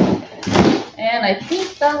anyway. And I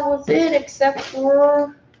think that was it, except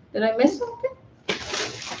for, did I miss something?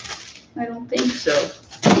 I don't think so.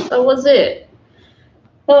 That was it.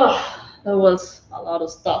 Oh, that was a lot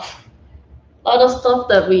of stuff. A lot of stuff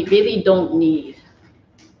that we really don't need.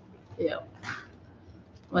 Yeah.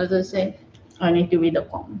 What does it say? I need to read the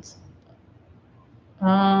comments.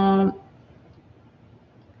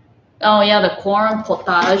 Oh yeah, the corn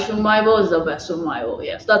potash umaibo is the best umaibo.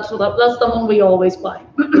 Yes, that's the one we always buy.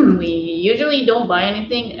 We usually don't buy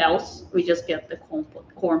anything else. We just get the corn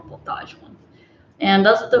potash one, and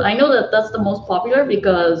I know that's the most popular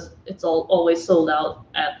because it's always sold out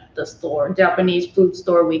at the store, Japanese food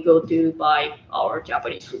store we go to buy our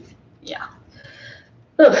Japanese food. Yeah.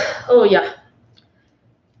 Oh yeah.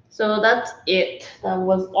 So that's it. That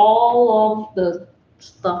was all of the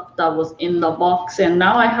stuff that was in the box, and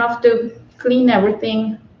now I have to clean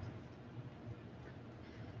everything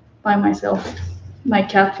by myself. My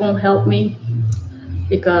cat won't help me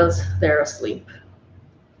because they're asleep,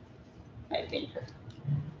 I think.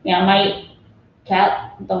 Yeah, my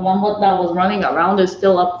cat, the one that was running around, is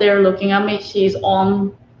still up there looking at me. She's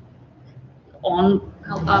on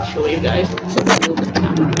I'll show you guys.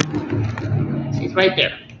 She's right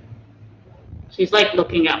there. She's like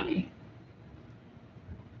looking at me.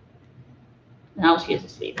 Now she's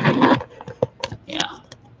asleep. Yeah.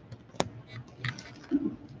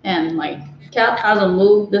 And my cat hasn't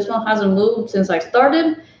moved. This one hasn't moved since I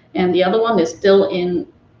started, and the other one is still in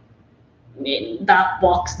that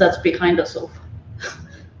box that's behind the sofa.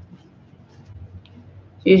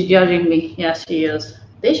 She's judging me. Yes, she is.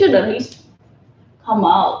 They should at least come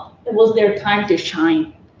out. It was their time to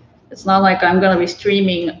shine. It's not like I'm gonna be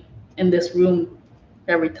streaming in this room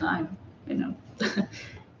every time, you know.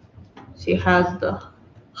 She has the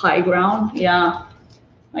high ground. Yeah.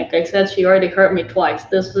 Like I said, she already hurt me twice.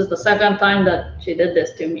 This is the second time that she did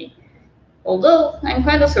this to me. Although I'm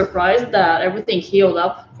kind of surprised that everything healed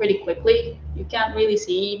up pretty quickly. You can't really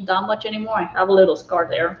see that much anymore. I have a little scar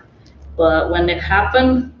there. But when it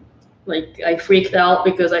happened, like I freaked out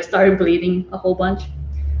because I started bleeding a whole bunch.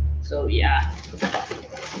 So yeah.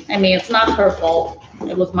 I mean, it's not her fault.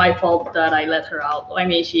 It was my fault that I let her out. I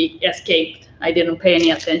mean, she escaped. I didn't pay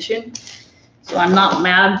any attention. So I'm not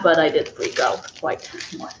mad, but I did freak out quite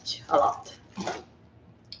much, a lot.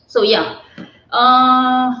 So yeah.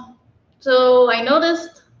 So I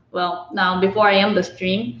noticed, well, now before I end the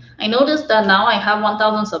stream, I noticed that now I have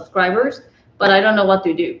 1,000 subscribers, but I don't know what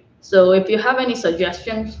to do. So if you have any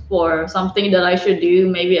suggestions for something that I should do,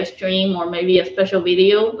 maybe a stream or maybe a special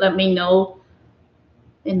video, let me know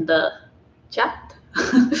in the chat.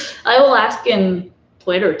 I will ask in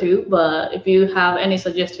Twitter too, but if you have any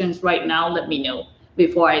suggestions right now, let me know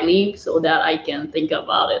before I leave so that I can think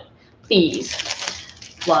about it, please,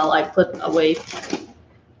 while I put away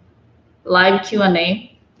live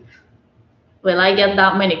Q&A. Will I get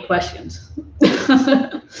that many questions?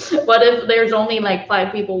 What if there's only like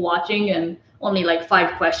 5 people watching and only like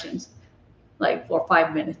 5 questions, like for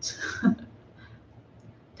 5 minutes?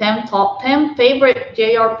 top 10 favorite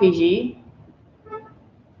JRPG.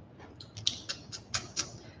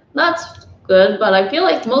 That's good, but I feel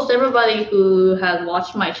like most everybody who has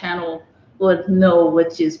watched my channel would know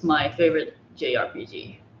which is my favorite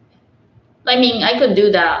JRPG. I mean, I could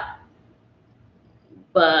do that,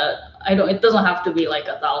 but I don't. It doesn't have to be like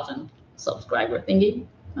 1,000 subscriber thingy.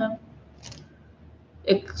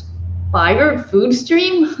 Expired food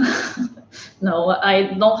stream? No,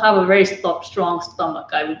 I don't have a very strong stomach.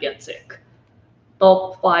 I would get sick.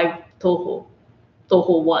 Top 5 Toho.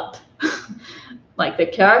 Toho what? Like the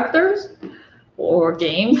characters or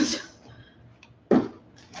games?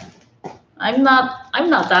 I'm not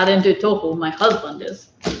that into Toho. My husband is,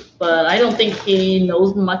 but I don't think he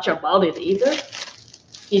knows much about it either.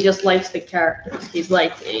 He just likes the characters. He's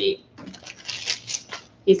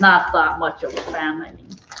he's not that much of a fan. I mean,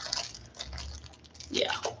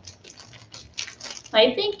 yeah.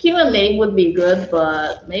 I think Q&A would be good,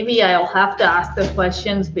 but maybe I'll have to ask the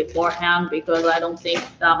questions beforehand because I don't think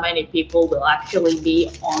that many people will actually be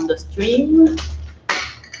on the stream.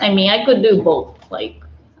 I mean, I could do both, like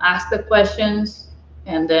ask the questions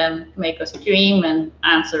and then make a stream and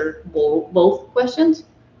answer both questions.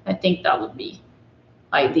 I think that would be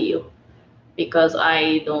ideal because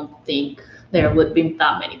I don't think there would be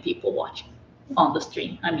that many people watching on the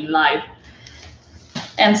stream, I mean live.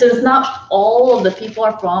 And since not all of the people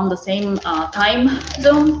are from the same time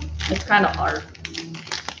zone, it's kind of hard.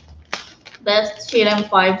 Best Shiren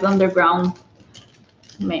 5 underground.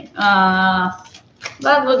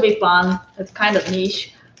 That would be fun. It's kind of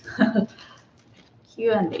niche.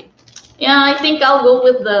 Q&A. Yeah, I think I'll go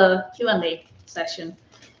with the Q&A session.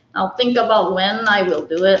 I'll think about when I will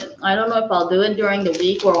do it. I don't know if I'll do it during the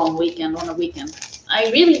week or on a weekend.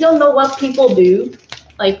 I really don't know what people do.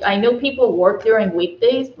 Like, I know people work during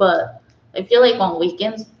weekdays, but I feel like on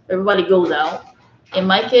weekends, everybody goes out. In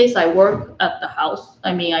my case, I work at the house.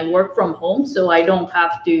 I mean, I work from home, so I don't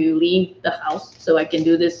have to leave the house. So I can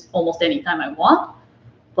do this almost anytime I want.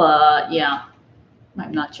 But yeah,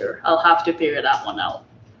 I'm not sure. I'll have to figure that one out.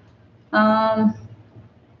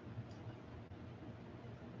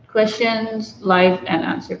 Questions, live and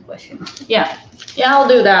answer questions. Yeah, I'll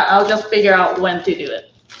do that. I'll just figure out when to do it.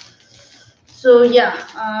 So yeah,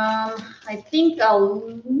 I think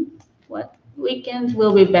weekends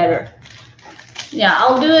will be better. Yeah,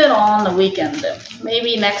 I'll do it on the weekend then.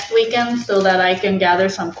 Maybe next weekend so that I can gather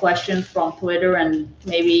some questions from Twitter and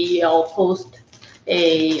maybe I'll post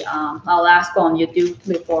I'll ask on YouTube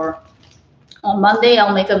before. On Monday,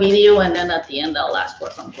 I'll make a video and then at the end, I'll ask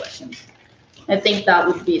for some questions. I think that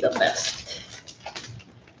would be the best.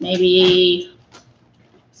 Maybe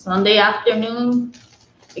Sunday afternoon,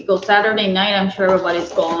 because Saturday night, I'm sure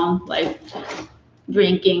everybody's gone, like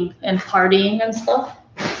drinking and partying and stuff.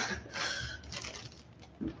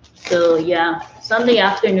 So yeah, Sunday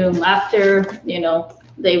afternoon after,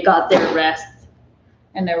 they've got their rest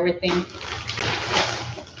and everything.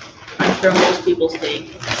 I'm sure most people stay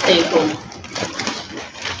home.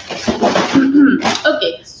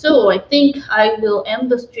 Okay, so I think I will end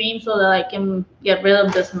the stream so that I can get rid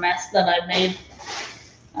of this mess that I made.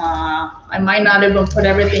 I might not even put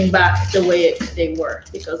everything back the way they were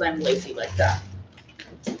because I'm lazy like that.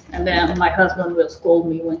 And then my husband will scold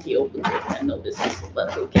me when he opens it and notices,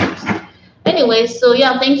 but who cares? Anyway, so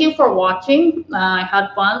yeah, thank you for watching. I had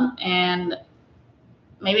fun, and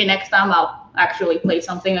maybe next time I'll actually play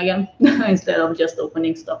something again instead of just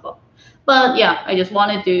opening stuff up. But yeah, I just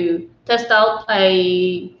wanted to test out.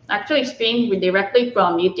 I actually streamed directly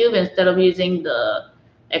from YouTube instead of using the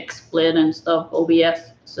XSplit and stuff,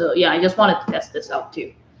 OBS. So yeah, I just wanted to test this out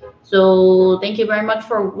too. So thank you very much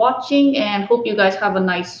for watching and hope you guys have a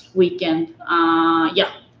nice weekend.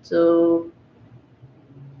 Yeah, so,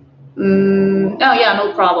 oh yeah,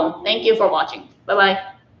 no problem. Thank you for watching. Bye-bye.